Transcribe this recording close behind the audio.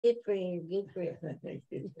Good for you. Good for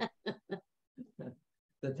you.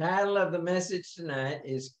 The title of the message tonight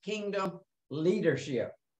is Kingdom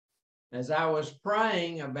Leadership. As I was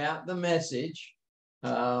praying about the message,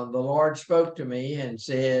 the Lord spoke to me and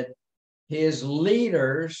said, his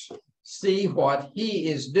leaders see what he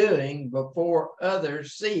is doing before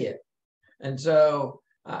others see it. And so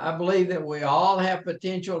I believe that we all have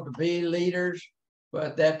potential to be leaders,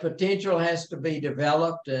 but that potential has to be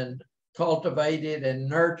developed and cultivated and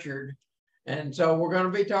nurtured. And so we're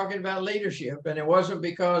going to be talking about leadership. And it wasn't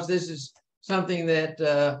because this is something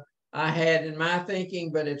that I had in my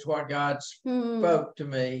thinking, but it's what God spoke to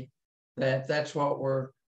me, that's what we're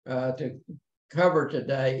to cover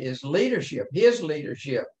today is leadership, his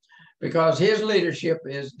leadership, because his leadership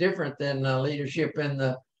is different than leadership in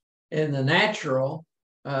the natural.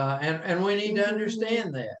 And we need to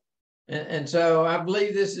understand that. And so I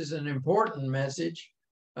believe this is an important message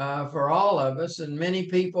for all of us. And many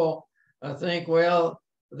people think, well,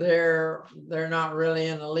 they're not really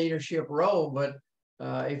in a leadership role, but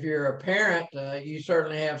if you're a parent, you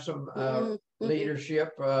certainly have some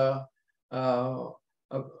leadership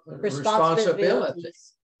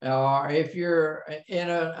responsibilities. Or if you're in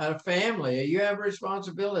a family, you have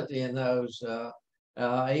responsibility in those,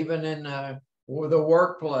 even in the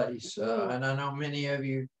workplace. And I know many of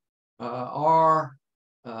you are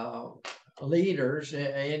leaders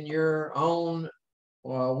in your own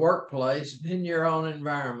workplace, in your own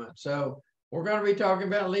environment. So we're going to be talking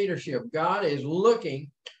about leadership. God is looking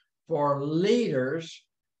for leaders,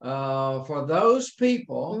 for those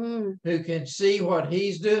people who can see what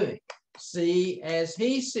he's doing, see as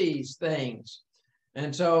he sees things.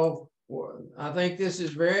 And so I think this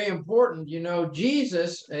is very important. You know,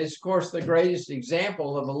 Jesus is, of course, the greatest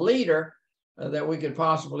example of a leader that we could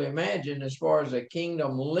possibly imagine as far as a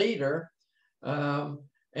kingdom leader.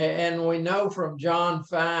 And we know from John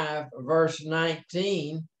 5, verse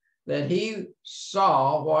 19, that he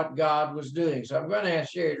saw what God was doing. So I'm going to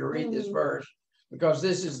ask Sherry to read this verse, because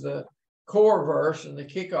this is the core verse and the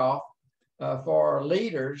kickoff for our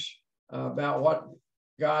leaders about what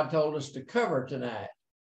God told us to cover tonight.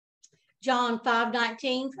 John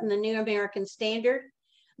 5:19 from the New American Standard.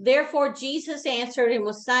 Therefore Jesus answered and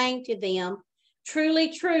was saying to them,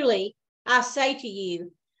 truly, truly, I say to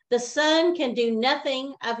you, the Son can do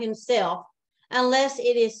nothing of himself unless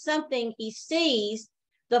it is something he sees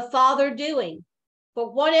the Father doing.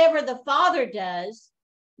 But whatever the Father does,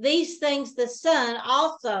 these things the Son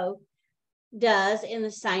also does in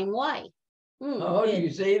the same way. Do you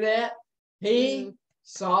see that? He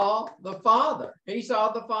saw the Father. He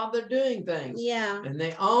saw the Father doing things. Yeah. And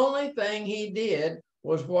the only thing he did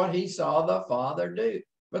was what he saw the Father do.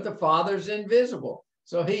 But the Father's invisible.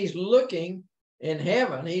 So he's looking in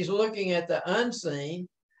heaven. He's looking at the unseen.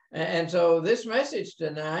 And so this message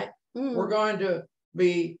tonight, we're going to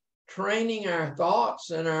be training our thoughts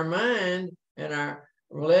and our mind and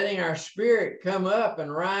letting our spirit come up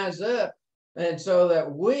and rise up, and so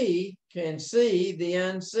that we can see the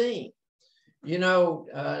unseen. You know,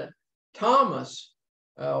 Thomas,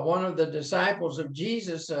 one of the disciples of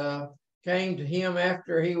Jesus, came to him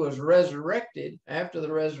after he was resurrected, after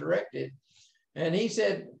the resurrected, and he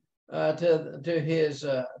said to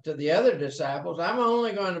the other disciples, I'm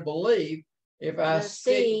only going to believe if I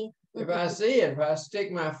stick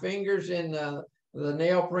my fingers in the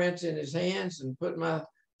nail prints in his hands and put my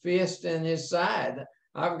fist in his side.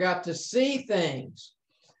 I've got to see things.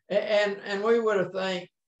 And we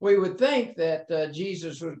would think that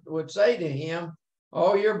Jesus would say to him,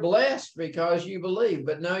 oh, you're blessed because you believe.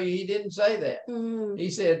 But no, he didn't say that. He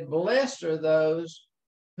said, blessed are those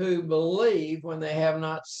who believe when they have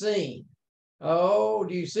not seen. Oh,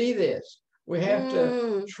 do you see this? We have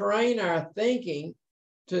to train our thinking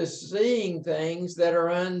to seeing things that are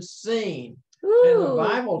unseen. And the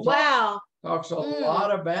Bible talks a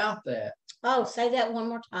lot about that. Oh, say that one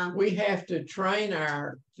more time. We have to train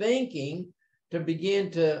our thinking to begin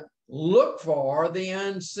to look for the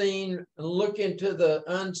unseen, look into the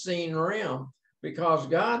unseen realm, because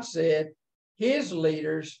God said his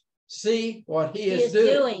leaders see what he is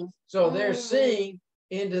doing. So they're seeing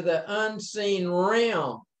into the unseen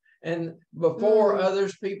realm, and before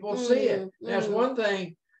others people see it. That's one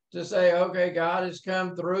thing to say, okay, God has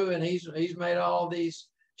come through and he's made all these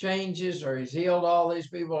changes, or he's healed all these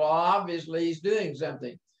people. Obviously he's doing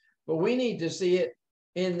something, but we need to see it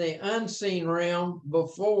in the unseen realm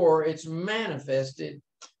before it's manifested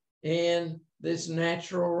in this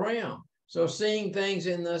natural realm. So seeing things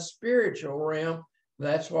in the spiritual realm,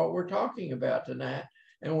 that's what we're talking about tonight.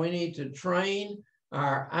 And we need to train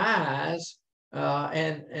our eyes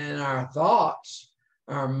and our thoughts,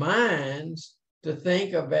 our minds, to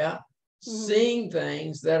think about seeing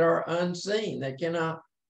things that are unseen, that cannot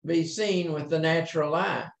be seen with the natural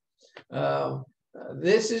eye.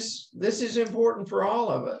 This is important for all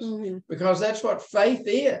of us because that's what faith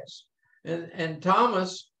is. And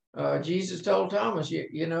Thomas, Jesus told Thomas,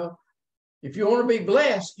 you know, if you want to be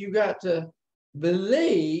blessed, you got to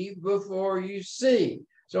believe before you see.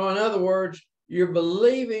 So in other words, you're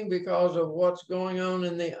believing because of what's going on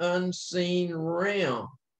in the unseen realm.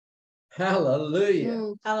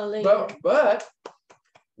 Hallelujah. Hallelujah. But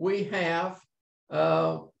we have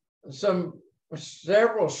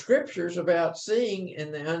several scriptures about seeing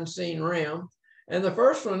in the unseen realm. And the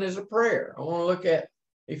first one is a prayer. I want to look at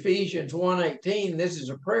Ephesians 1:18. This is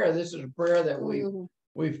a prayer. This is a prayer that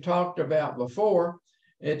we've talked about before.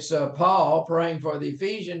 It's Paul praying for the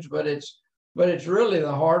Ephesians, but it's really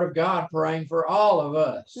the heart of God praying for all of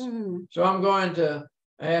us. So I'm going to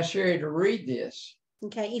ask Sherry to read this.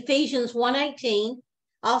 Okay, Ephesians 1:18,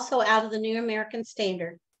 also out of the New American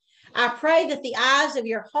Standard. I pray that the eyes of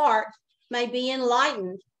your heart may be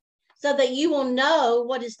enlightened, so that you will know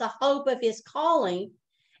what is the hope of his calling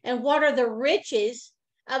and what are the riches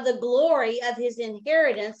of the glory of his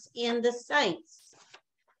inheritance in the saints.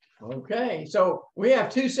 Okay, so we have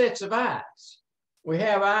two sets of eyes. We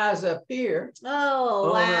have eyes up here.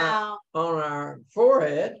 Oh, wow. On our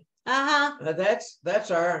forehead. Uh-huh.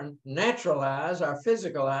 That's our natural eyes, our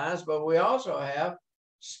physical eyes, but we also have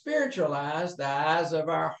spiritual eyes, the eyes of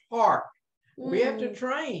our heart. We have to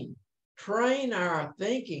train our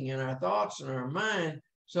thinking and our thoughts and our mind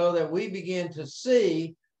so that we begin to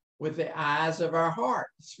see with the eyes of our heart,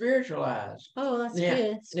 spiritual eyes. Oh, that's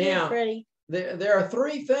good. It's good, Freddie. There are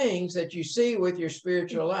three things that you see with your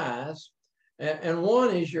spiritual eyes, and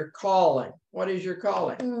one is your calling. What is your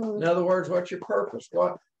calling? In other words, what's your purpose?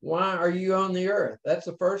 Why are you on the earth? That's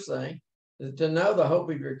the first thing, to know the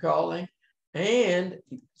hope of your calling. And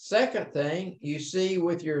second thing, you see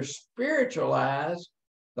with your spiritual eyes,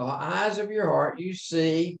 the eyes of your heart, you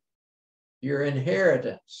see your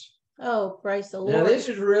inheritance. Oh, praise the Lord. Now, this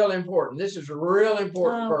is real important. This is a real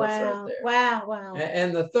important verse right there. Wow.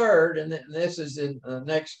 And the third, and this is in the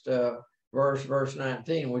next verse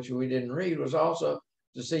 19, which we didn't read, was also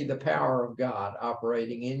to see the power of God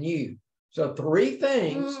operating in you. So three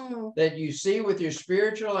things that you see with your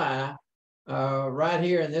spiritual eye right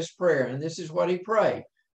here in this prayer. And this is what he prayed.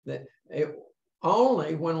 That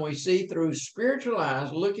only when we see through spiritual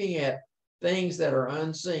eyes, looking at things that are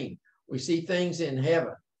unseen, we see things in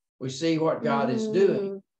heaven. We see what God is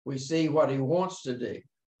doing. We see what he wants to do.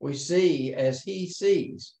 We see as he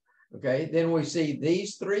sees. Okay, then we see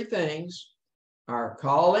these three things: our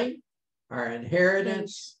calling, our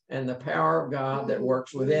inheritance, and the power of God that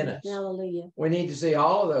works within us. Hallelujah. We need to see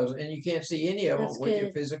all of those, and you can't see any of them with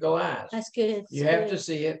your physical eyes. That's good. You have to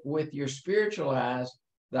see it with your spiritual eyes,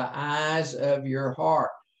 the eyes of your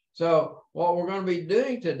heart. So what we're going to be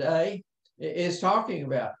doing today is talking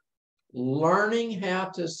about learning how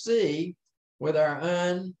to see with our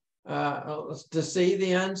to see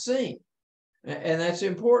the unseen. And that's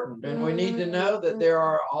important. And we need to know that there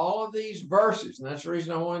are all of these verses. And that's the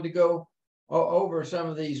reason I wanted to go over some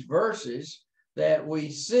of these verses, that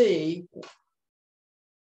we see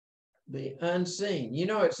the unseen. You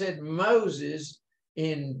know, it said Moses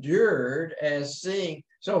endured as seeing.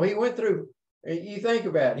 So he went through, you think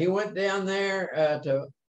about it, he went down there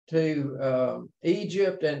to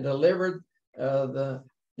Egypt and delivered the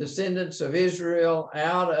descendants of Israel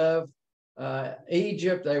out of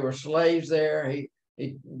Egypt. They were slaves there. He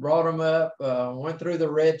brought them up, went through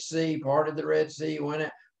the Red Sea, parted the Red Sea, went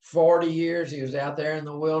out 40 years. He was out there in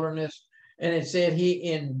the wilderness, and it said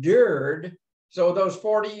he endured. So those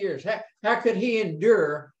 40 years, how could he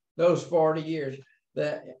endure those 40 years?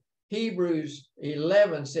 The Hebrews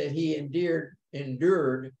 11 said he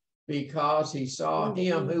endured because he saw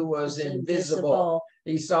him who was invisible.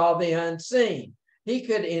 He saw the unseen. He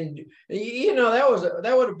could endure. You know,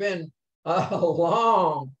 that would have been a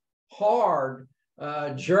long, hard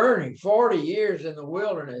journey, 40 years in the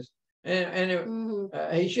wilderness. And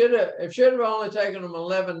it should have only taken them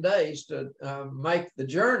 11 days to make the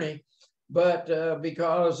journey, but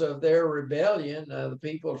because of their rebellion, the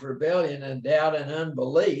people's rebellion and doubt and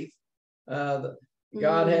unbelief, God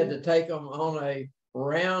had to take them on a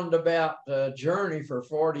roundabout journey for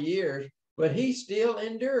 40 years. But he still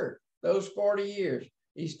endured those 40 years.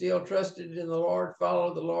 He still trusted in the Lord,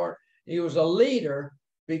 followed the Lord. He was a leader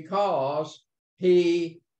because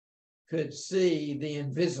he could see the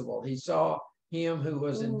invisible. He saw him who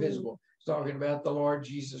was invisible. He's talking about the Lord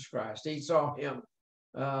Jesus Christ. He saw him,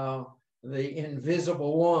 the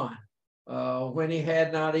invisible one, when he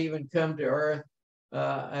had not even come to earth.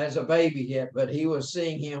 as a baby yet, but he was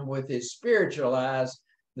seeing him with his spiritual eyes,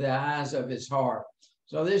 the eyes of his heart.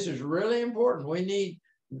 So this is really important. We need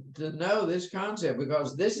to know this concept,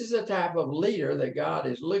 because this is the type of leader that God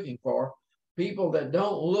is looking for. People that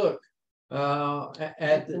don't look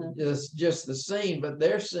at just the scene, but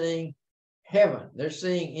they're seeing heaven. They're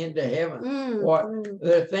seeing into heaven. What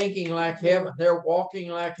they're thinking like heaven. They're walking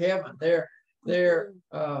like heaven. They're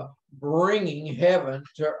bringing heaven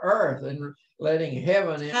to earth and letting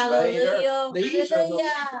heaven invade earth. These are the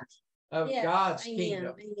leaders of God's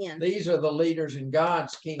kingdom. Amen. These are the leaders in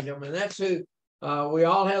God's kingdom, and that's who we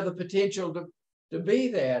all have the potential to be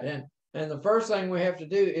that. And the first thing we have to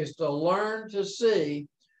do is to learn to see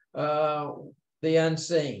the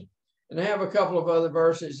unseen. And I have a couple of other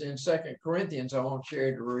verses in 2 Corinthians I want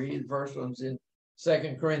Sherry to read. The first one's in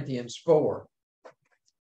 2 Corinthians 4.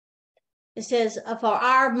 It says, for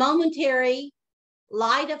our momentary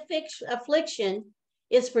light affliction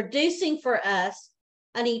is producing for us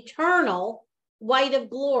an eternal weight of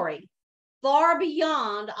glory, far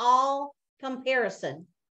beyond all comparison.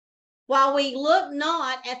 While we look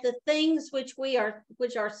not at the things which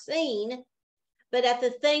are seen, but at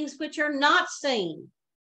the things which are not seen.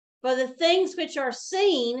 For the things which are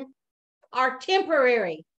seen are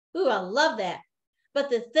temporary. Ooh, I love that. But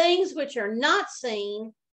the things which are not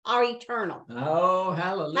seen are eternal. Oh,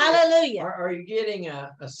 hallelujah. Hallelujah. Are you getting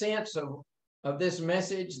a sense of this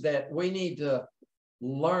message, that we need to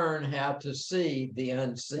learn how to see the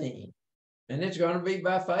unseen? And it's going to be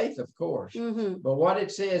by faith, of course. But what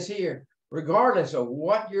it says here, regardless of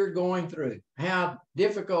what you're going through, how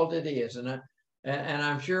difficult it is, and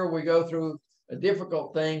I'm sure we go through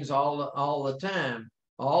difficult things all the time.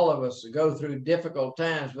 All of us go through difficult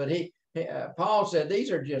times, but Paul said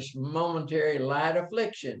these are just momentary light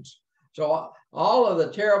afflictions. So all of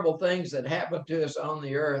the terrible things that happen to us on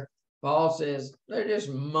the earth, Paul says they're just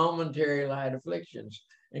momentary light afflictions.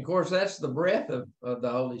 And of course, that's the breath of the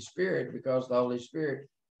Holy Spirit, because the Holy Spirit,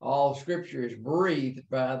 all scripture is breathed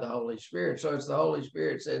by the Holy Spirit. So it's the Holy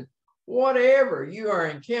Spirit said, whatever you are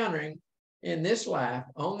encountering in this life,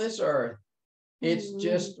 on this earth, it's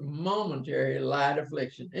just momentary light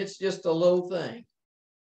affliction. It's just a little thing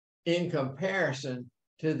in comparison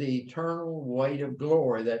to the eternal weight of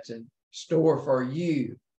glory that's in store for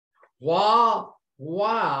you. While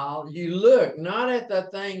you look not at the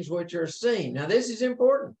things which are seen. Now, this is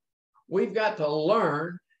important. We've got to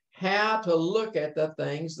learn how to look at the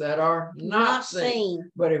things that are not seen.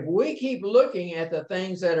 But if we keep looking at the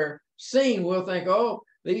things that are seen, we'll think, oh,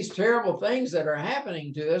 these terrible things that are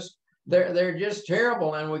happening to us, they're just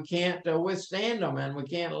terrible, and we can't withstand them, and we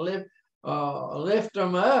can't lift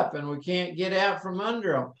them up, and we can't get out from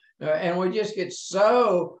under them. And we just get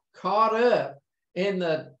so caught up in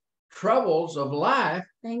the troubles of life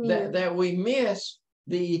that we miss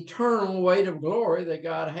the eternal weight of glory that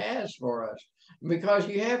God has for us. Because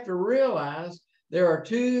you have to realize there are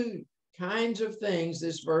two kinds of things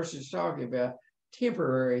this verse is talking about: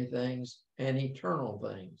 temporary things and eternal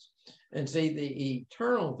things. And see, the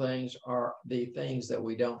eternal things are the things that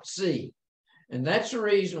we don't see. And that's the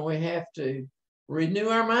reason we have to renew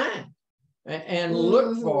our mind and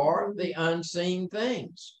look for the unseen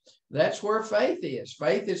things. That's where faith is.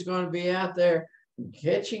 Faith is going to be out there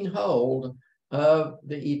catching hold of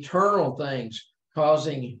the eternal things,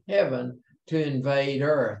 causing heaven to invade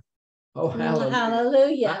earth. Oh, hallelujah.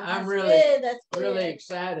 Hallelujah. I'm really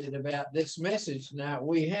excited about this message. Now,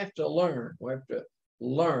 we have to learn. We have to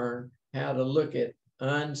learn how to look at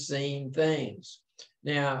unseen things.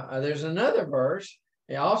 Now, there's another verse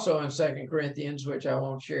also in 2 Corinthians, which I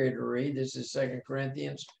want Sherry to read. This is 2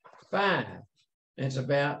 Corinthians 5. It's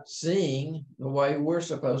about seeing the way we're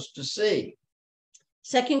supposed to see.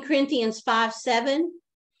 2 Corinthians 5:7.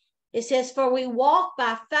 It says, for we walk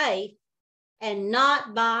by faith and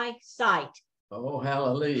not by sight. Oh,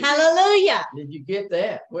 hallelujah. Hallelujah. Did you get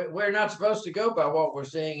that? We're not supposed to go by what we're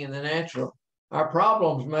seeing in the natural. Our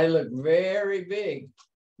problems may look very big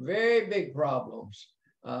problems.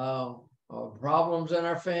 Problems in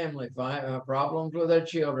our family, problems with our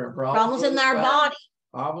children, problems in our body.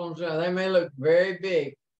 Problems, they may look very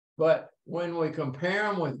big, but when we compare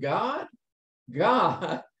them with God,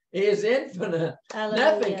 God is infinite. Hallelujah.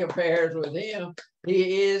 Nothing compares with him.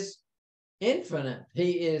 He is infinite.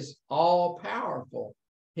 He is all powerful.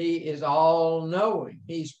 He is all knowing.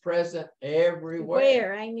 He's present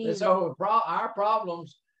everywhere. And so our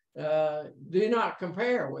problems do not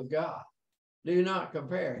compare with God. Do not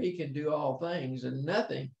compare. He can do all things, and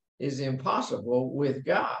nothing is impossible with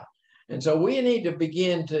God. And so we need to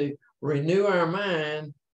begin to renew our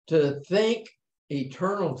mind to think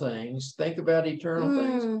eternal things. Think about eternal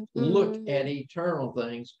things. Look at eternal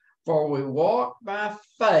things. For we walk by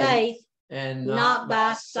faith and not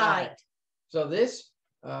by sight. So this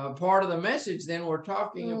part of the message, then we're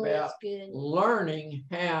talking about learning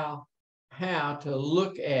how to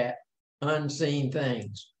look at unseen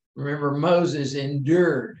things. Remember, Moses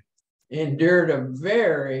endured a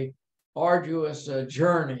very arduous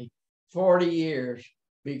journey, 40 years,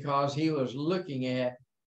 because he was looking at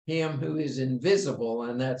him who is invisible,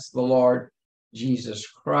 and that's the Lord Jesus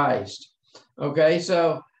Christ. Okay,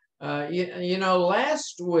 so you know,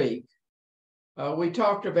 last week we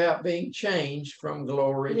talked about being changed from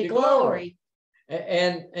glory to glory.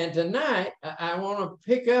 And tonight I want to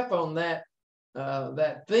pick up on that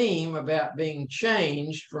theme about being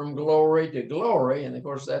changed from glory to glory. And of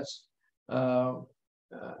course, that's I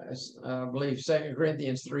believe 2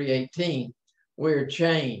 Corinthians 3:18. We're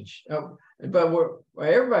changed, but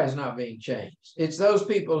everybody's not being changed. It's those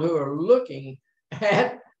people who are looking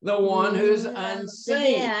at the one who's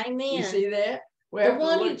unseen. Yeah, amen. You see that? The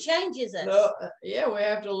one who changes us. Yeah, we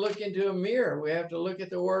have to look into a mirror. We have to look at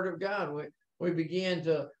the Word of God. We begin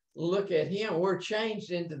to look at Him. We're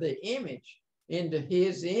changed into the image, into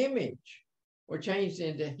His image. We're changed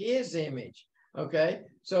into His image. Okay,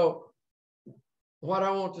 so what I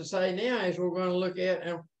want to say now is we're going to look at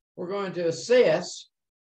and we're going to assess: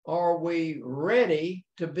 are we ready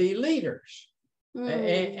to be leaders?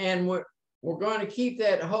 And we're going to keep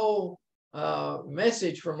that whole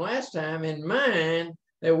message from last time in mind,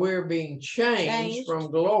 that we're being changed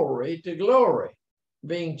from glory to glory,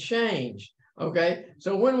 being changed. Okay,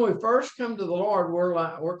 so when we first come to the Lord,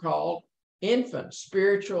 we're called infants,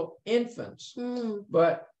 spiritual infants.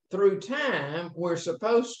 But through time, we're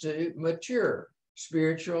supposed to mature,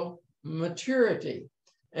 spiritual maturity.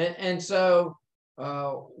 And so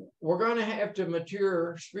we're going to have to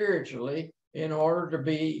mature spiritually in order to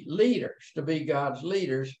be leaders, to be God's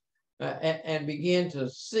leaders, and begin to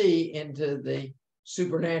see into the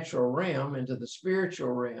supernatural realm, into the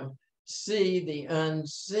spiritual realm, see the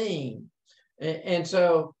unseen. And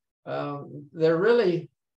so there are really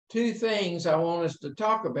two things I want us to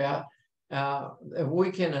talk about that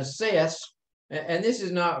we can assess. And this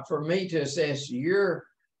is not for me to assess your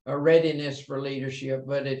readiness for leadership,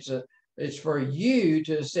 but it's for you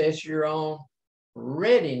to assess your own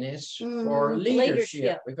readiness for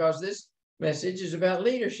leadership, because this message is about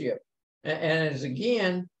leadership. And as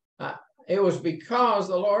again, it was because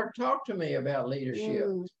the Lord talked to me about leadership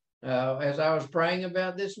as I was praying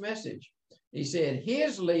about this message. He said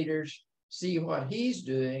His leaders see what He's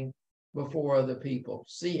doing before other people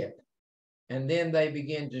see it, and then they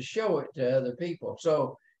begin to show it to other people.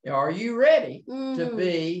 So are you ready to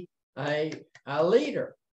be a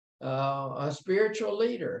leader, a spiritual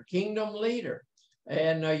leader, kingdom leader?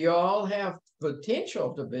 And you all have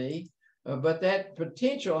potential to be, but that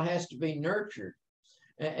potential has to be nurtured.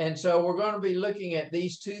 And so we're going to be looking at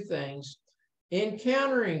these two things: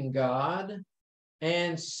 encountering God,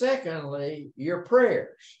 and secondly, your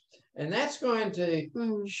prayers. And that's going to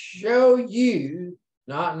show you,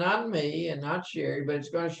 not me and not Sherry, but it's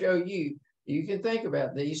going to show you, you can think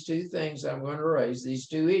about these two things I'm going to raise, these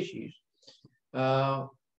two issues.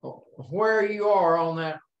 Where you are on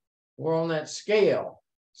that, we're on that scale.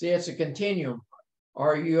 See, it's a continuum.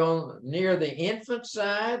 Are you near the infant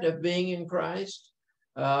side of being in Christ?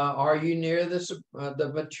 Are you near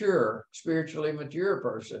the mature, spiritually mature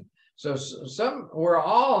person? So we're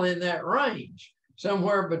all in that range,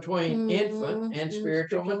 somewhere between infant and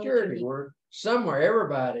spiritual maturity. We're somewhere,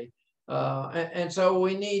 everybody. And so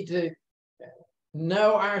we need to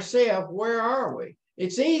know ourselves. Where are we?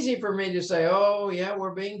 It's easy for me to say, oh, yeah,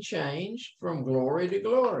 we're being changed from glory to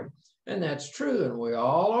glory. And that's true. And we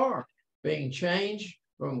all are being changed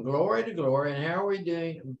from glory to glory. And how are we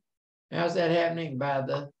doing? How's that happening? By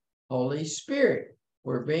the Holy Spirit.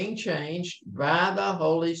 We're being changed by the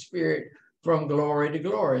Holy Spirit from glory to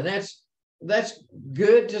glory. And that's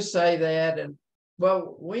good to say that.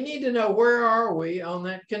 But we need to know, where are we on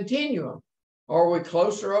that continuum? Are we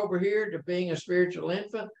closer over here to being a spiritual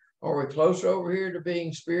infant? Or are we closer over here to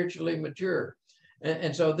being spiritually mature?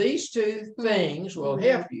 And so these two things will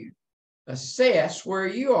help you assess where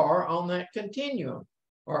you are on that continuum.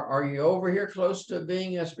 Are you over here close to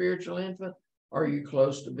being a spiritual infant? Are you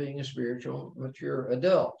close to being a spiritual mature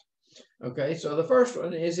adult? Okay, so the first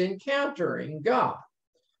one is encountering God.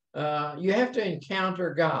 You have to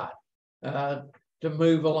encounter God to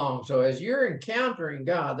move along. So as you're encountering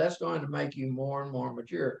God, that's going to make you more and more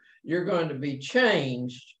mature. You're going to be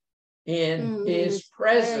changed in His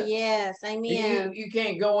presence. Yes, amen. You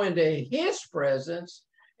can't go into His presence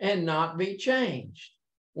and not be changed.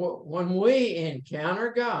 when we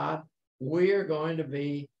encounter God, we are going to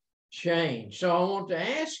be changed. So I want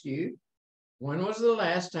to ask you, when was the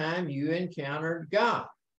last time you encountered God?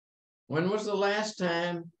 When was the last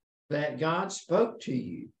time that God spoke to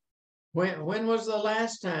you? When was the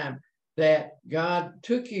last time that God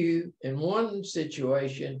took you in one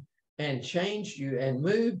situation and changed you and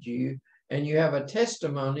moved you, and you have a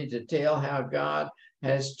testimony to tell how God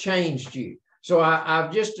has changed you? So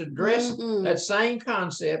I've just addressed that same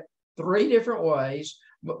concept 3 different ways,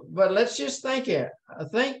 but let's just think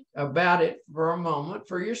about it for a moment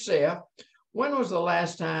for yourself. When was the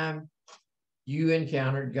last time you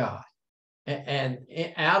encountered God? And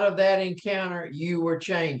out of that encounter, you were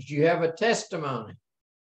changed. You have a testimony.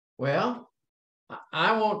 Well,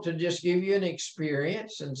 I want to just give you an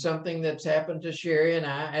experience and something that's happened to Sherry and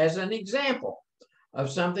I as an example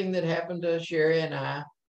of something that happened to Sherry and I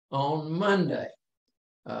on Monday.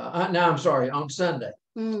 On Sunday.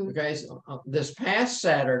 Okay, so this past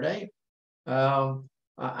Saturday,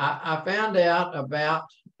 I found out about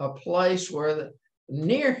a place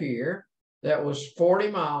near here that was 40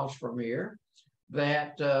 miles from here,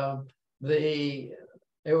 that it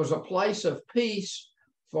was a place of peace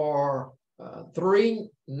for 3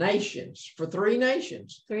 nations, Native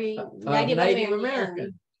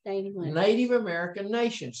American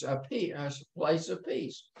nations, a place of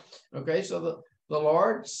peace. Okay, so the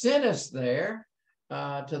Lord sent us there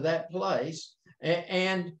to that place,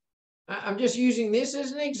 and I'm just using this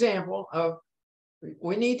as an example of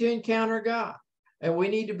we need to encounter God. And we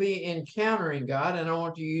need to be encountering God. And I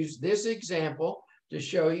want to use this example to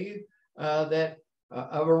show you that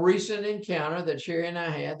of a recent encounter that Sherry and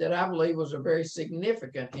I had that I believe was a very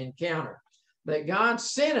significant encounter. That God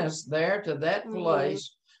sent us there to that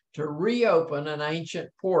place to reopen an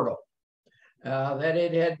ancient portal. That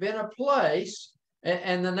it had been a place,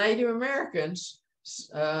 and the Native Americans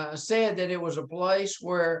said that it was a place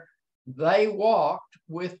where they walked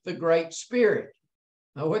with the Great Spirit.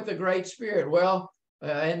 With the Great Spirit. Well,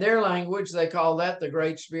 in their language, they call that the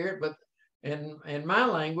Great Spirit, but in my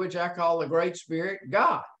language, I call the Great Spirit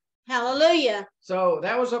God. Hallelujah. So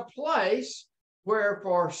that was a place where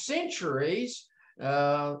for centuries,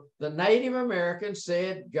 the Native Americans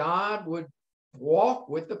said God would walk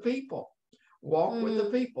with the people, with the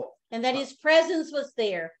people. And that his presence was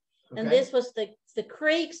there. Okay. And this was the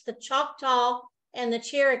Creeks, the Choctaw, and the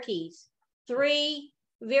Cherokees. 3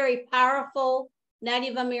 very powerful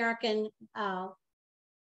Native American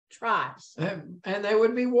tribes, and they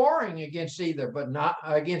would be warring against each other,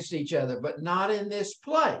 but not in this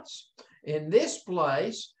place. In this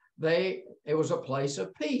place, it was a place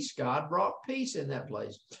of peace. God brought peace in that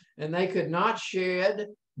place, and they could not shed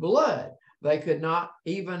blood. They could not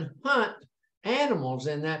even hunt animals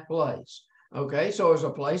in that place. Okay, so it was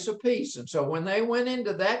a place of peace, and so when they went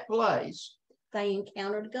into that place, they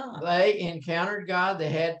encountered God. They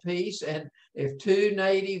had peace. And if 2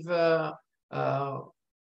 native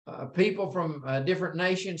people from different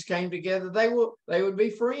nations came together, they would be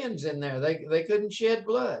friends in there. They couldn't shed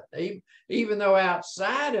blood, even though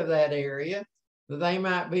outside of that area they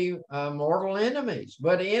might be mortal enemies.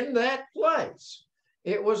 But in that place,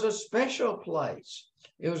 it was a special place.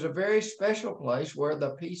 It was a very special place where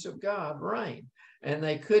the peace of God reigned, and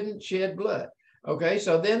they couldn't shed blood. Okay,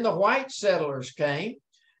 so then the white settlers came,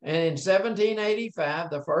 and in 1785,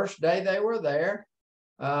 the first day they were there,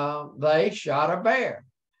 they shot a bear,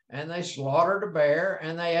 and they slaughtered a bear,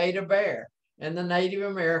 and they ate a bear. And the Native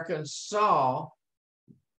Americans saw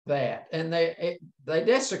that, and they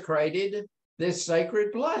desecrated this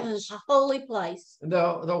sacred place, a holy place.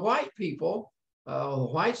 The white people, the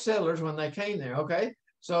white settlers, when they came there, okay,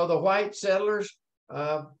 so the white settlers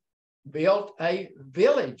built a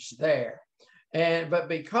village there. But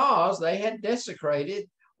because they had desecrated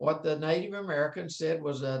what the Native Americans said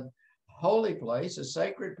was a holy place, a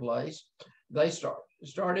sacred place, they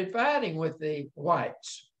started fighting with the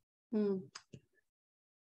whites. And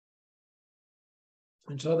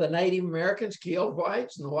so the Native Americans killed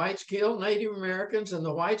whites, and the whites killed Native Americans, and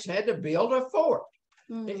the whites had to build a fort.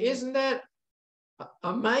 Isn't that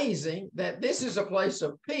amazing that this is a place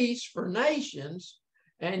of peace for nations,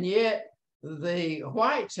 and yet the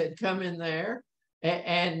whites had come in there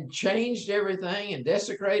and changed everything and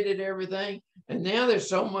desecrated everything, and now there's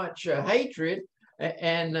so much hatred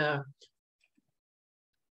and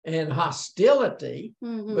hostility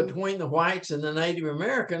between the whites and the Native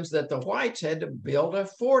Americans that the whites had to build a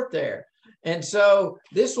fort there. And so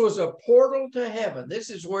this was a portal to heaven. This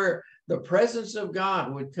is where the presence of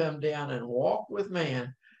God would come down and walk with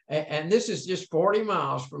man. And this is just 40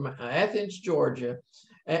 miles from Athens, Georgia.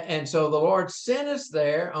 And so the Lord sent us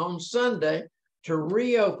there on Sunday to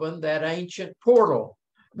reopen that ancient portal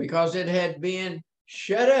because it had been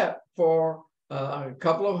shut up for a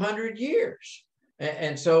couple of 100 years.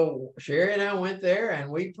 And so Sherry and I went there and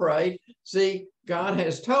we prayed. See, God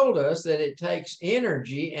has told us that it takes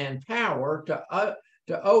energy and power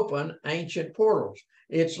to open ancient portals.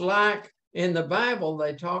 It's like in the Bible,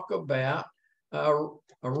 they talk about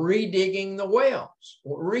redigging the wells.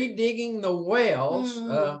 Redigging the wells,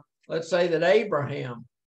 let's say that Abraham,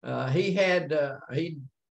 he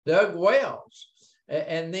dug wells.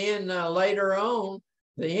 And then later on,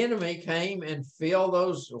 the enemy came and filled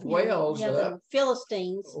those wells up, the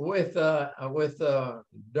Philistines, with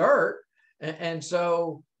dirt. And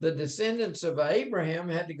so the descendants of Abraham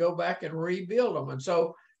had to go back and rebuild them. And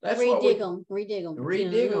so that's redig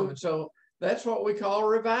them. And so that's what we call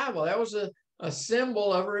revival. That was a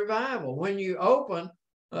symbol of revival. When you open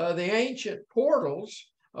the ancient portals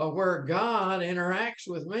where God interacts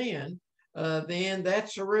with man, then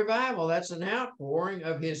that's a revival. That's an outpouring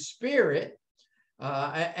of his spirit.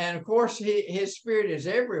 And of course, his spirit is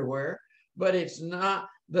everywhere, but it's not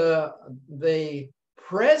the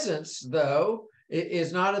presence, though,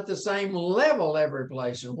 is not at the same level every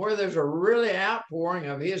place. And where there's a really outpouring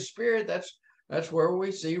of his spirit, that's where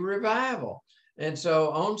we see revival. And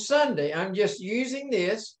so on Sunday, I'm just using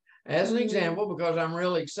this as an example because I'm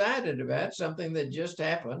really excited about something that just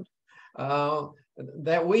happened,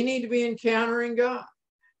 that we need to be encountering God.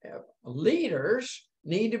 Leaders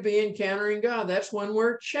need to be encountering God. That's when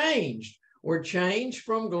we're changed. We're changed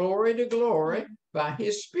from glory to glory by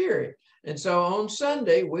his spirit. And so on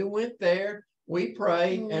Sunday, we went there, we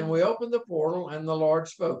prayed, and we opened the portal, and the Lord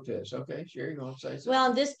spoke to us. Okay, Sherry, you want to say something?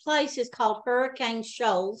 Well, this place is called Hurricane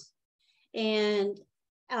Shoals. And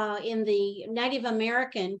in the Native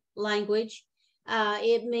American language,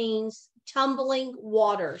 it means tumbling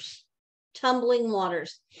waters. Tumbling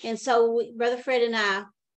waters. And so Brother Fred and I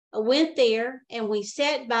went there and we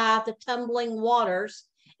sat by the tumbling waters,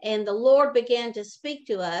 and the Lord began to speak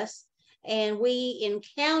to us, and we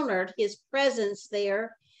encountered his presence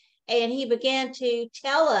there, and he began to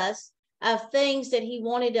tell us of things that he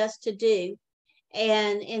wanted us to do.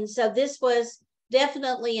 And so this was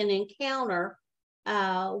definitely an encounter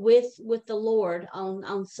with the Lord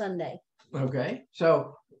on Sunday. Okay,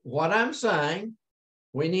 so what I'm saying,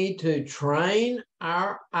 we need to train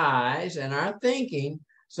our eyes and our thinking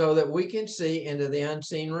so that we can see into the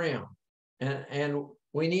unseen realm. And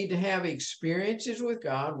we need to have experiences with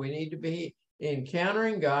God. We need to be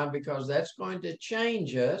encountering God because that's going to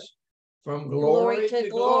change us from glory to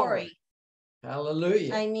glory.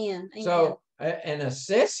 Hallelujah. Amen. So, and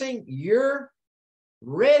assessing your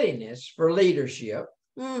readiness for leadership.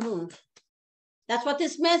 That's what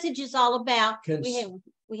this message is all about.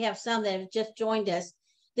 We have some that have just joined us.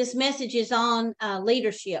 This message is on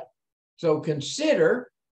leadership. So consider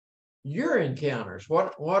your encounters.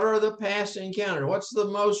 What are the past encounters? What's the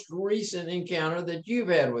most recent encounter that you've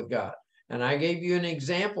had with God? And I gave you an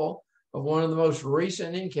example of one of the most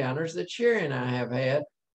recent encounters that Sherry and I have had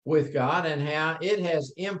with God and how it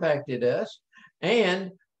has impacted us.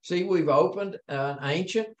 And see, we've opened an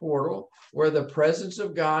ancient portal where the presence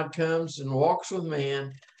of God comes and walks with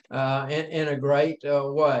man in a great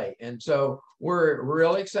way. And so we're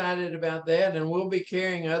really excited about that. And we'll be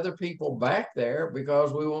carrying other people back there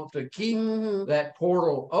because we want to keep that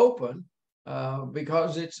portal open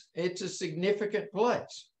because it's a significant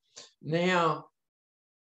place. Now,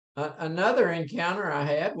 another encounter I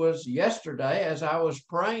had was yesterday as I was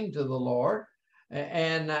praying to the Lord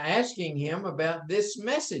and asking him about this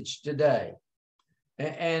message today.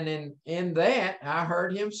 And in that, I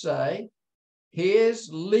heard him say, his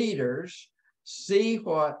leaders see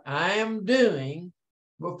what I am doing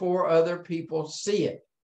before other people see it.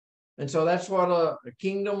 And so that's what a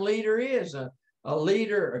kingdom leader is. A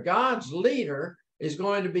leader, a God's leader is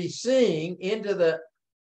going to be seeing into the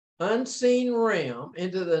unseen realm,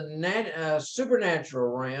 into the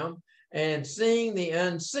supernatural realm, and seeing the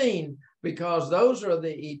unseen because those are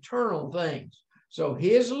the eternal things. So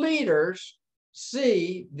his leaders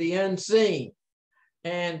see the unseen.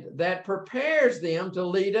 And that prepares them to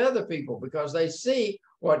lead other people because they see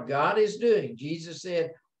what God is doing. Jesus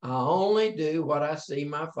said, I only do what I see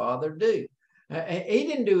my Father do. He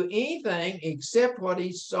didn't do anything except what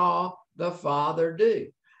he saw the Father do.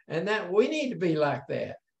 And that we need to be like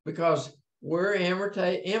that because we're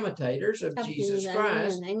imitators of Jesus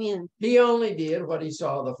Christ. Amen. He only did what he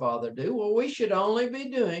saw the Father do. Well, we should only be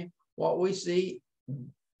doing what we see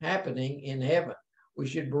happening in heaven. We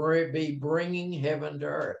should be bringing heaven to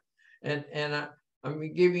earth. And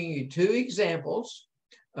I'm giving you two examples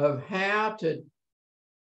of how to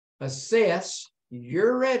assess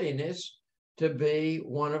your readiness to be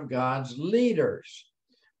one of God's leaders.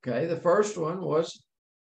 Okay, the first one was,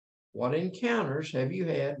 what encounters have you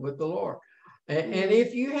had with the Lord? And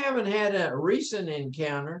if you haven't had a recent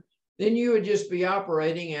encounter, then you would just be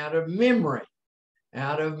operating out of memory,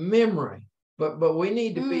 But we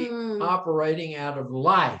need to be operating out of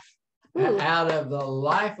life, out of the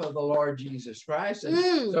life of the Lord Jesus Christ.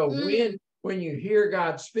 And so when you hear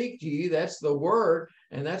God speak to you, that's the word,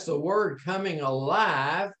 and that's the word coming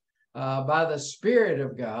alive by the Spirit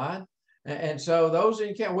of God. And so those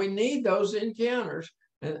encounters, we need those encounters.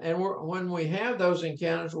 And when we have those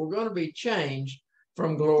encounters, we're going to be changed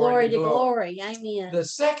from glory to glory. Amen. The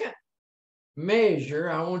second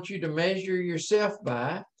measure I want you to measure yourself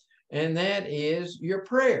by, and that is your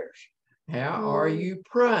prayers. How are you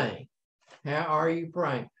praying? How are you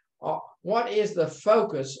praying? What is the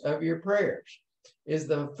focus of your prayers? Is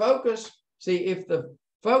the focus, see, if the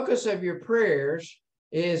focus of your prayers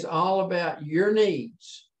is all about your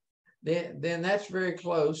needs, then that's very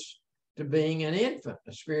close to being an infant,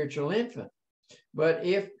 a spiritual infant. But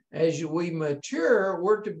if, as we mature,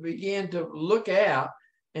 we're to begin to look out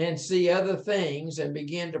and see other things and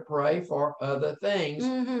begin to pray for other things.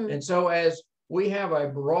 And so as we have a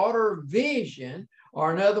broader vision,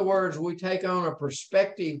 or in other words, we take on a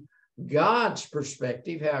perspective, God's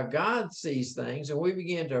perspective, how God sees things, and we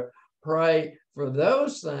begin to pray for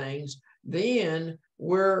those things, then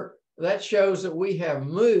that shows that we have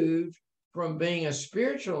moved from being a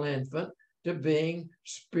spiritual infant to being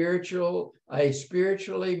a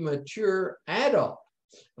spiritually mature adult.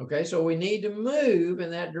 Okay, so we need to move in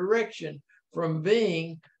that direction from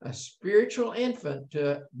being a spiritual infant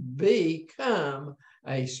to become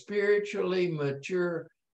a spiritually mature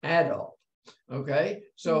adult. Okay,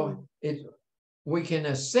 so we can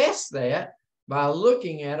assess that by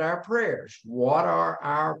looking at our prayers. What are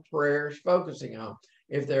our prayers focusing on?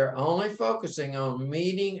 If they're only focusing on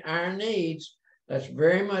meeting our needs, that's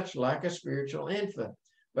very much like a spiritual infant.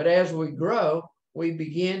 But as we grow, we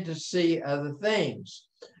begin to see other things.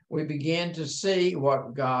 We begin to see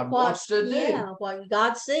what God wants to do. Yeah, what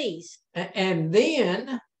God sees. And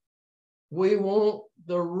then we want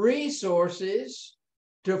the resources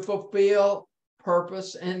to fulfill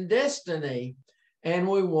purpose and destiny. And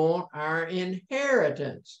we want our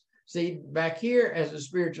inheritance. See, back here as a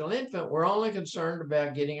spiritual infant, we're only concerned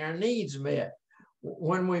about getting our needs met.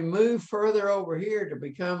 When we move further over here to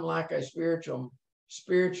become like a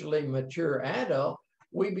spiritually mature adult,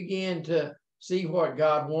 we begin to see what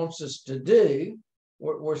God wants us to do.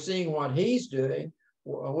 We're seeing what He's doing.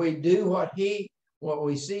 We do what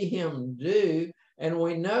we see Him do, and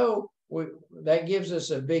we know that gives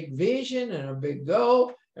us a big vision and a big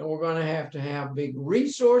goal, and we're going to have big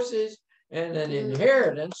resources and an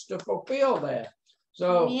inheritance to fulfill that.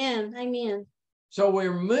 So, Amen. So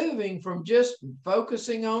we're moving from just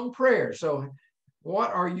focusing on prayer. So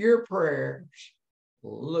what are your prayers?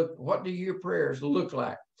 What do your prayers look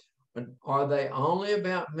like? Are they only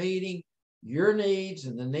about meeting your needs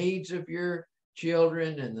and the needs of your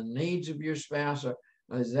children and the needs of your spouse?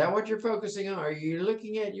 Is that what you're focusing on? Are you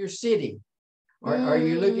looking at your city? Are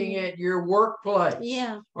you looking at your workplace?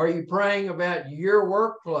 Yeah. Are you praying about your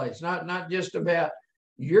workplace? Not just about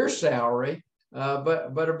your salary,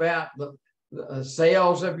 but about the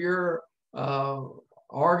sales of your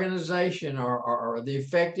organization, or the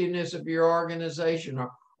effectiveness of your organization,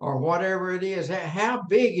 or whatever it is. How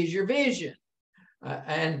big is your vision?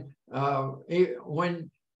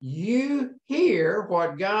 When you hear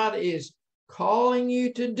what God is calling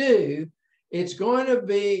you to do, it's going to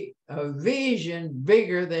be a vision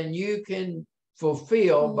bigger than you can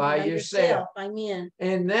fulfill by yourself. Amen.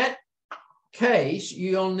 In that case,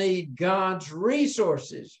 you'll need God's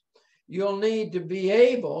resources. You'll need to be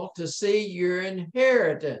able to see your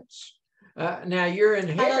inheritance. Now, your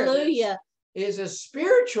inheritance is a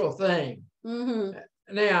spiritual thing.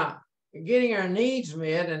 Now, getting our needs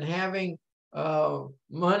met and having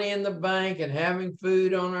money in the bank and having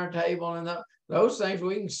food on our table and those things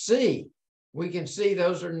we can see. We can see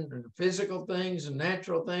those are physical things and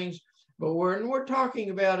natural things. But when we're talking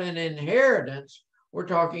about an inheritance, we're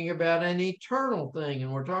talking about an eternal thing,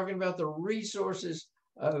 and we're talking about the resources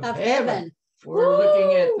of heaven. We're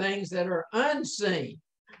looking at things that are unseen.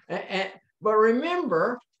 But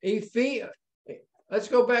remember, let's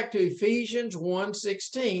go back to Ephesians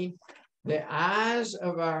 1:16. The eyes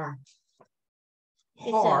of our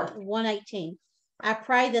heart. 1:18. I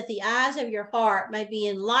pray that the eyes of your heart may be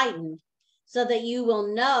enlightened, so that you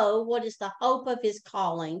will know what is the hope of His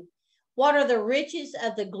calling, what are the riches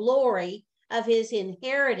of the glory of His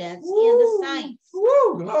inheritance in the saints.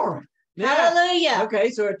 Glory. Now, Hallelujah. Okay,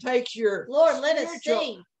 so it takes your Lord, let us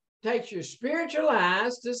see. takes your spiritual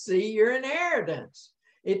eyes to see your inheritance.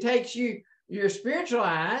 It takes your spiritual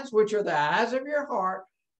eyes, which are the eyes of your heart,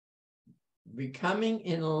 becoming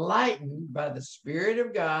enlightened by the Spirit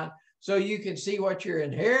of God so you can see what your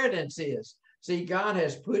inheritance is. See, God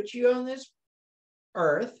has put you on this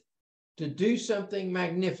earth to do something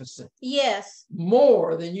magnificent. Yes.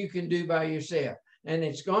 More than you can do by yourself. And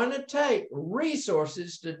it's going to take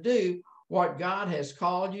resources to do what God has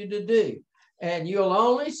called you to do. And you'll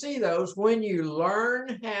only see those when you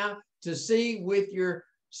learn how to see with your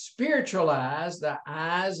spiritual eyes, the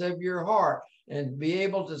eyes of your heart, and be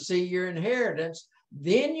able to see your inheritance.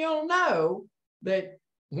 Then you'll know that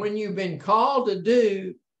when you've been called to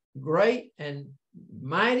do great and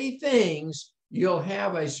mighty things, you'll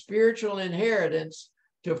have a spiritual inheritance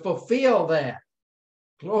to fulfill that.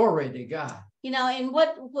 Glory to God. You know, and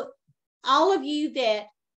what all of you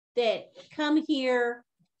that come here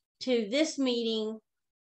to this meeting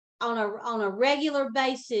on a regular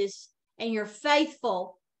basis, and you're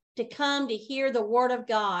faithful to come to hear the word of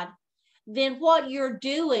God, then what you're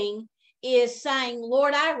doing is saying,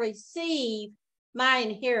 Lord, I receive my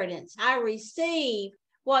inheritance. I receive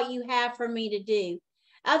what you have for me to do.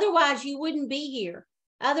 Otherwise, you wouldn't be here.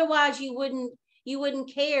 Otherwise, you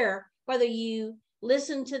wouldn't care whether you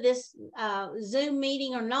listen to this Zoom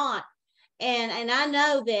meeting or not. And I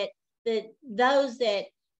know that those that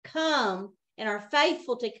come and are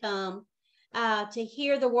faithful to come to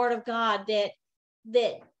hear the word of God,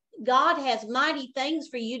 that God has mighty things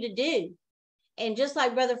for you to do. And just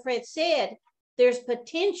like Brother Fred said, there's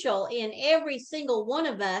potential in every single one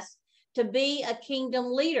of us to be a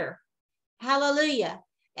kingdom leader. Hallelujah.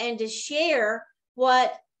 And to share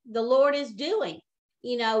what the Lord is doing.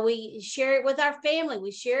 You know, we share it with our family.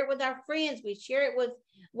 We share it with our friends. We share it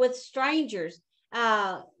with strangers.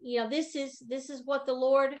 You know, this is what the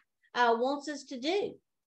Lord wants us to do.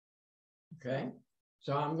 Okay.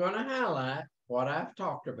 So I'm going to highlight what I've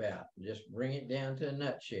talked about, just bring it down to a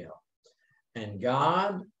nutshell. And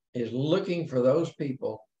God is looking for those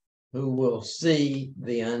people who will see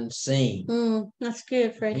the unseen. That's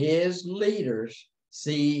good, Fred. His leaders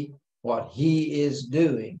see what he is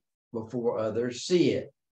doing before others see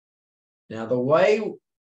it. Now, the way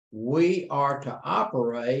we are to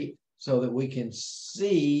operate so that we can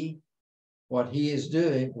see what he is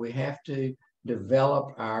doing, we have to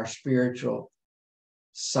develop our spiritual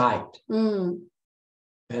sight. And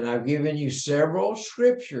I've given you several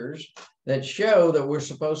scriptures that show that we're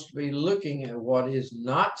supposed to be looking at what is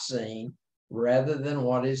not seen rather than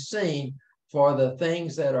what is seen, for the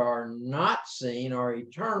things that are not seen are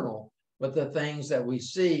eternal, but the things that we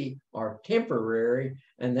see are temporary,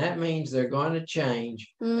 and that means they're going to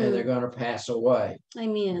change and they're going to pass away.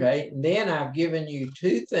 Amen. Okay. And then I've given you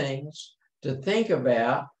two things to think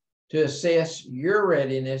about to assess your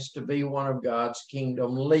readiness to be one of God's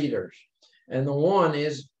kingdom leaders. And the one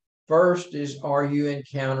is, first is, are you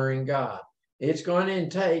encountering God? It's going to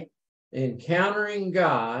take encountering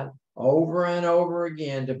God over and over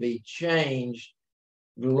again to be changed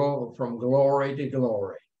from glory to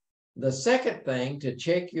glory. The second thing to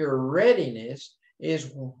check your readiness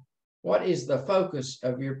is, what is the focus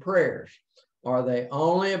of your prayers? Are they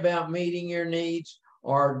only about meeting your needs,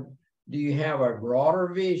 or do you have a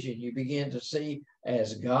broader vision? You begin to see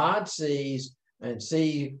as God sees, and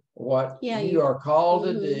see what you are called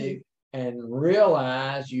to do, and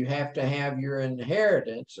realize you have to have your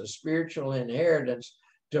inheritance, a spiritual inheritance,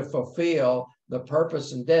 to fulfill the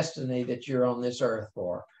purpose and destiny that you're on this earth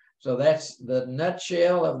for. So that's the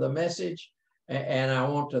nutshell of the message. And I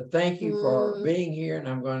want to thank you for being here, and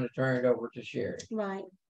I'm going to turn it over to Sherry. Right.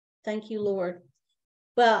 Thank you, Lord.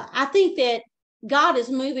 Well, I think that God is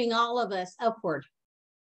moving all of us upward.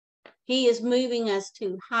 He is moving us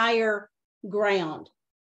to higher ground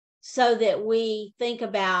so that we think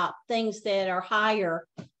about things that are higher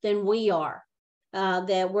than we are,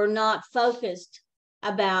 that we're not focused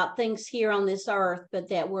about things here on this earth, but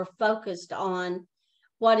that we're focused on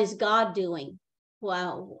what is God doing.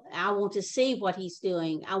 Well, I want to see what he's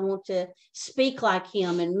doing. I want to speak like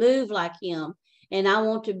him and move like him. And I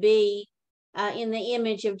want to be in the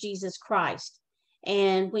image of Jesus Christ.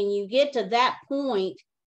 And when you get to that point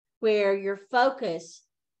where your focus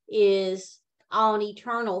is on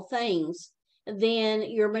eternal things, then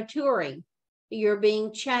you're maturing. You're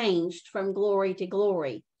being changed from glory to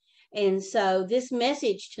glory. And so this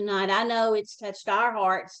message tonight, I know it's touched our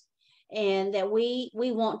hearts, and that we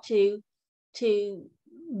want to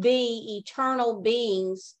be eternal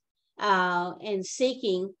beings and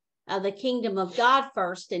seeking the kingdom of God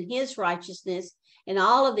first and his righteousness, and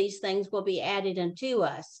all of these things will be added unto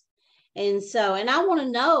us. And so, and I want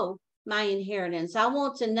to know my inheritance. I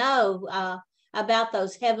want to know about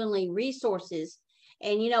those heavenly resources.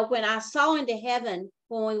 And, you know, when I saw into heaven,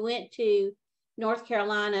 when we went to North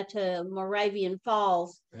Carolina to Moravian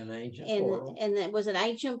Falls, an ancient portal, and it was an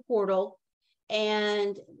ancient portal,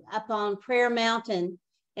 and up on Prayer Mountain.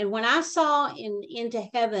 And when I saw into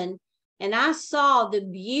heaven, and I saw the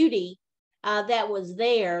beauty that was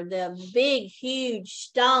there, the big, huge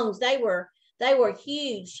stones, they were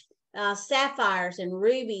huge, sapphires and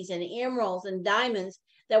rubies and emeralds and diamonds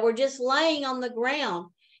that were just laying on the ground.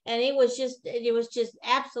 And it was just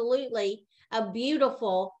absolutely a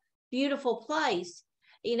beautiful, beautiful place.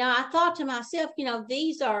 You know, I thought to myself, you know,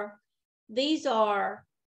 these are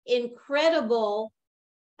incredible.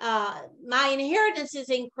 My inheritance is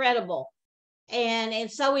incredible, and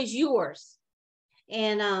so is yours.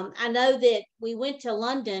 And I know that we went to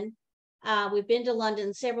London. We've been to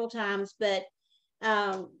London several times, but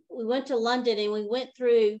we went to London and we went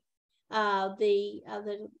through the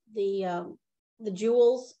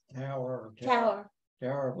jewels Tower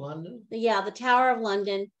of London. Yeah, the Tower of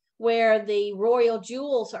London, where the royal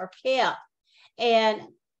jewels are kept. And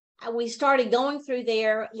we started going through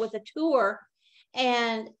there with a tour,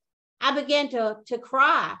 and I began to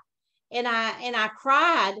cry, and I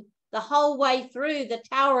cried the whole way through the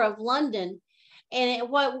Tower of London. And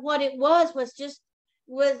what it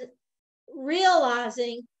was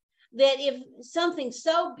realizing that if something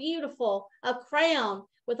so beautiful, a crown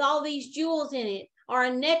with all these jewels in it, or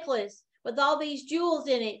a necklace with all these jewels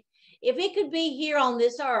in it, if it could be here on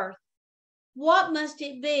this earth, what must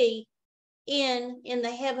it be in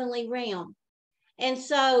the heavenly realm? And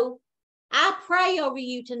so I pray over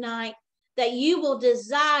you tonight that you will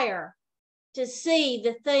desire to see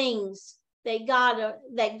the things that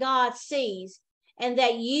God sees, and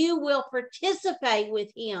that you will participate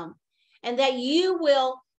with him, and that you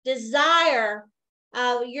will desire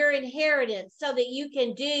your inheritance so that you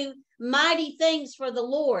can do mighty things for the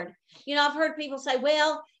Lord. You know, I've heard people say,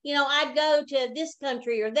 well, you know, I'd go to this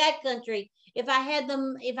country or that country if I had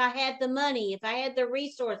the money, if I had the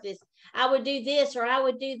resources. I would do this or I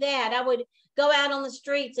would do that. I would go out on the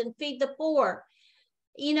streets and feed the poor.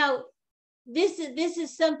 You know, this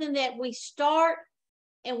is something that we start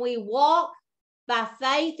and we walk by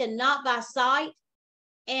faith and not by sight.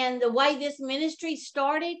 And the way this ministry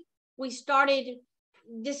started, we started,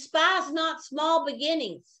 despise not small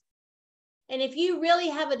beginnings. And if you really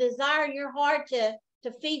have a desire in your heart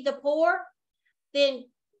to feed the poor, then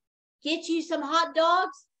get you some hot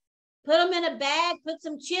dogs, put them in a bag, put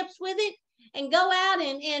some chips with it, and go out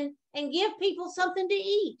and give people something to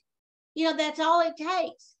eat. You know, that's all it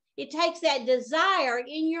takes. It takes that desire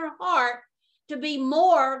in your heart to be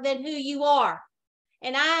more than who you are.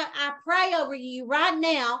 And I pray over you right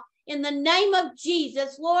now in the name of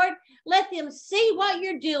Jesus, Lord, let them see what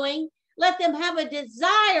you're doing. Let them have a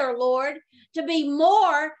desire, Lord, to be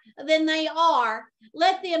more than they are.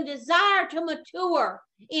 Let them desire to mature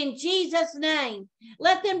in Jesus' name.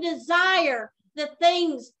 Let them desire the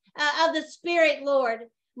things of the Spirit, Lord,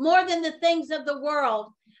 more than the things of the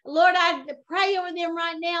world. Lord, I pray over them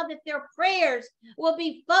right now that their prayers will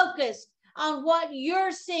be focused on what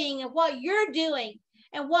you're seeing and what you're doing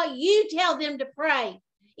and what you tell them to pray.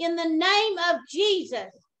 In the name of Jesus,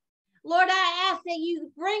 Lord, I ask that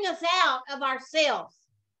you bring us out of ourselves,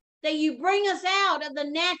 that you bring us out of the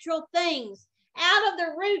natural things, out of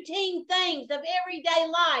the routine things of everyday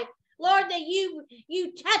life. Lord, that you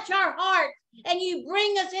touch our hearts and you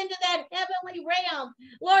bring us into that heavenly realm,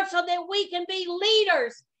 Lord, so that we can be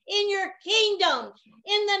leaders in your kingdom,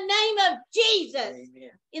 in the name of Jesus. Amen.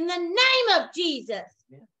 In the name of Jesus.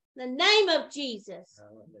 Amen. The name of Jesus.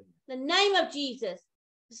 Hallelujah. The name of Jesus.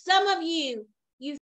 Some of you